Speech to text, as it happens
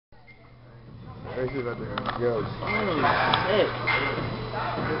Yo.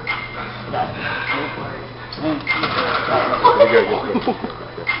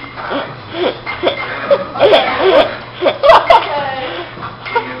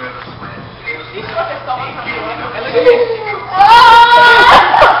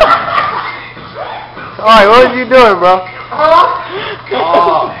 Alright, what are you doing, bro?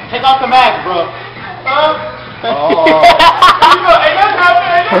 Take off the mask, bro.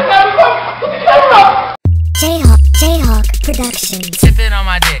 J-Hawk Productions. Tip it on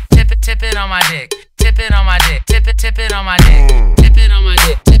my dick, tip it on my dick, tip it on my dick, tip it on my dick, tip it on my dick, tip it on my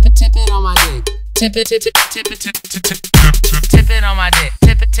dick, tip it on my dick,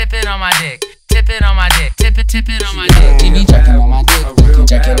 tip it on my dick, tip it on my dick, tip it on my dick. TV jerking on my dick,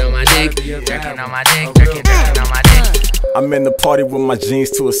 jerking on my dick, jerking on my dick, jerking on my dick. I'm in the party with my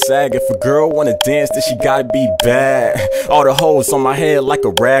jeans to a sag. If a girl wanna dance, then she gotta be bad. All the hoes on my head like a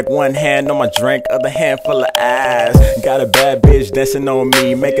rag. One hand on my drink, other hand full of ass. Got a bad bitch dancing on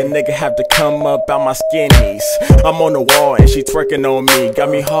me, make a nigga have to come up out my skinnies. I'm on the wall and she twerking on me. Got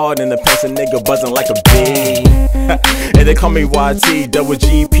me hard in the pants, a nigga buzzing like a bee. And they call me YT, double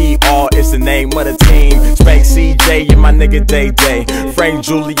GPR, it's the name of the team. Spank CJ and my nigga Day Day, Frank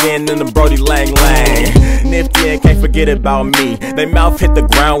Julian and the Brody Lang Lang. Nifty and can't forget about me. They mouth hit the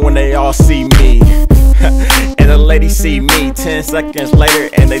ground when they all see me. And the ladies see me 10 seconds later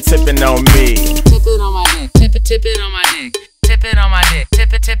and they tipping on me. Tip it on my dick, tip it on my dick, tip it on my dick,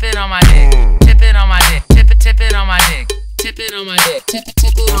 tip it on my dick, tip it on my dick, tip it on my dick, tip it on my dick,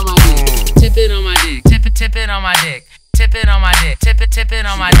 tip it on my dick, tip it on my dick, tip it on my dick, tip it on my dick, tip it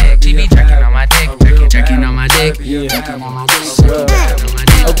on my dick. TV jerking on my dick, jerking on my dick, jerking on my dick, jerking on my dick.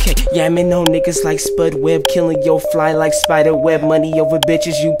 Okay, yeah, I'm in no niggas like Spud Web, killing your fly like spider web. Money over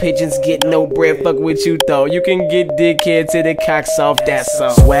bitches, you pigeons get no bread. Fuck what you thought, you can get dickhead to the cocks off that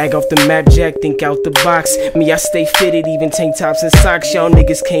song. Swag off the map, Jack, think out the box. Me, I stay fitted, even tank tops and socks. Y'all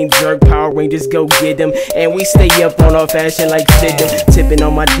niggas can't jerk, Power Rangers go get them. And we stay up on our fashion like Sidham. Tipping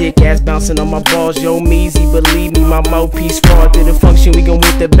on my dick, ass bouncing on my balls. Yo, Meezy, believe me, my mouthpiece raw. Through the function, we gon'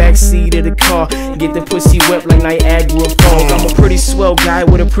 with the backseat of the car. Get the pussy wet like Niagara Falls. I'm a pretty swell guy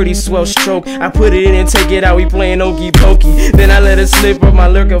with a pretty swell stroke. I put it in and take it out, we playing okey pokey. Then I let it slip of my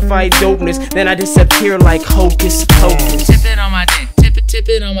lurker fight dopeness. Then I disappear like hocus pocus. Tip it on my dick, tip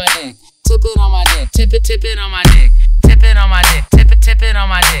it on my dick, tip it on my dick, tip it on my dick, tip it on my dick, tip it on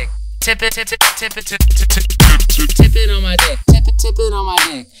my dick, tip it on my dick, tip it on my dick, tip it on my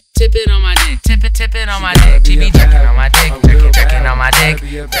dick, tip it on my dick, tip it on my dick. TV jerking on my dick, jerking on my dick,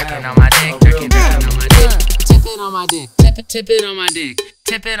 jerking on my dick, jerking on my dick. Tip it on my dick, tip it on my dick,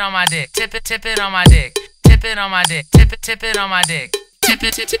 tip it on my dick, tip it on my dick, tip it on my dick, tip it on my dick. Tip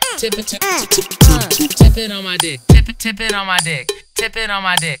it on my dick, tip it on my dick, tip it on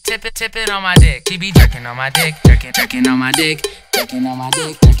my dick, tip it on my dick. TV jerking on my dick, jerking on my dick, jerking on my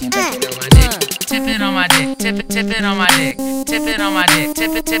dick, jerking on my dick. Tip it on my dick, tip it on my dick, tip it on my dick,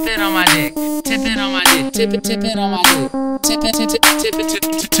 tip it on my dick, tip it on my dick, tip it on my dick,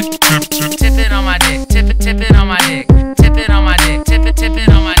 tip it on my dick, tip it on my dick.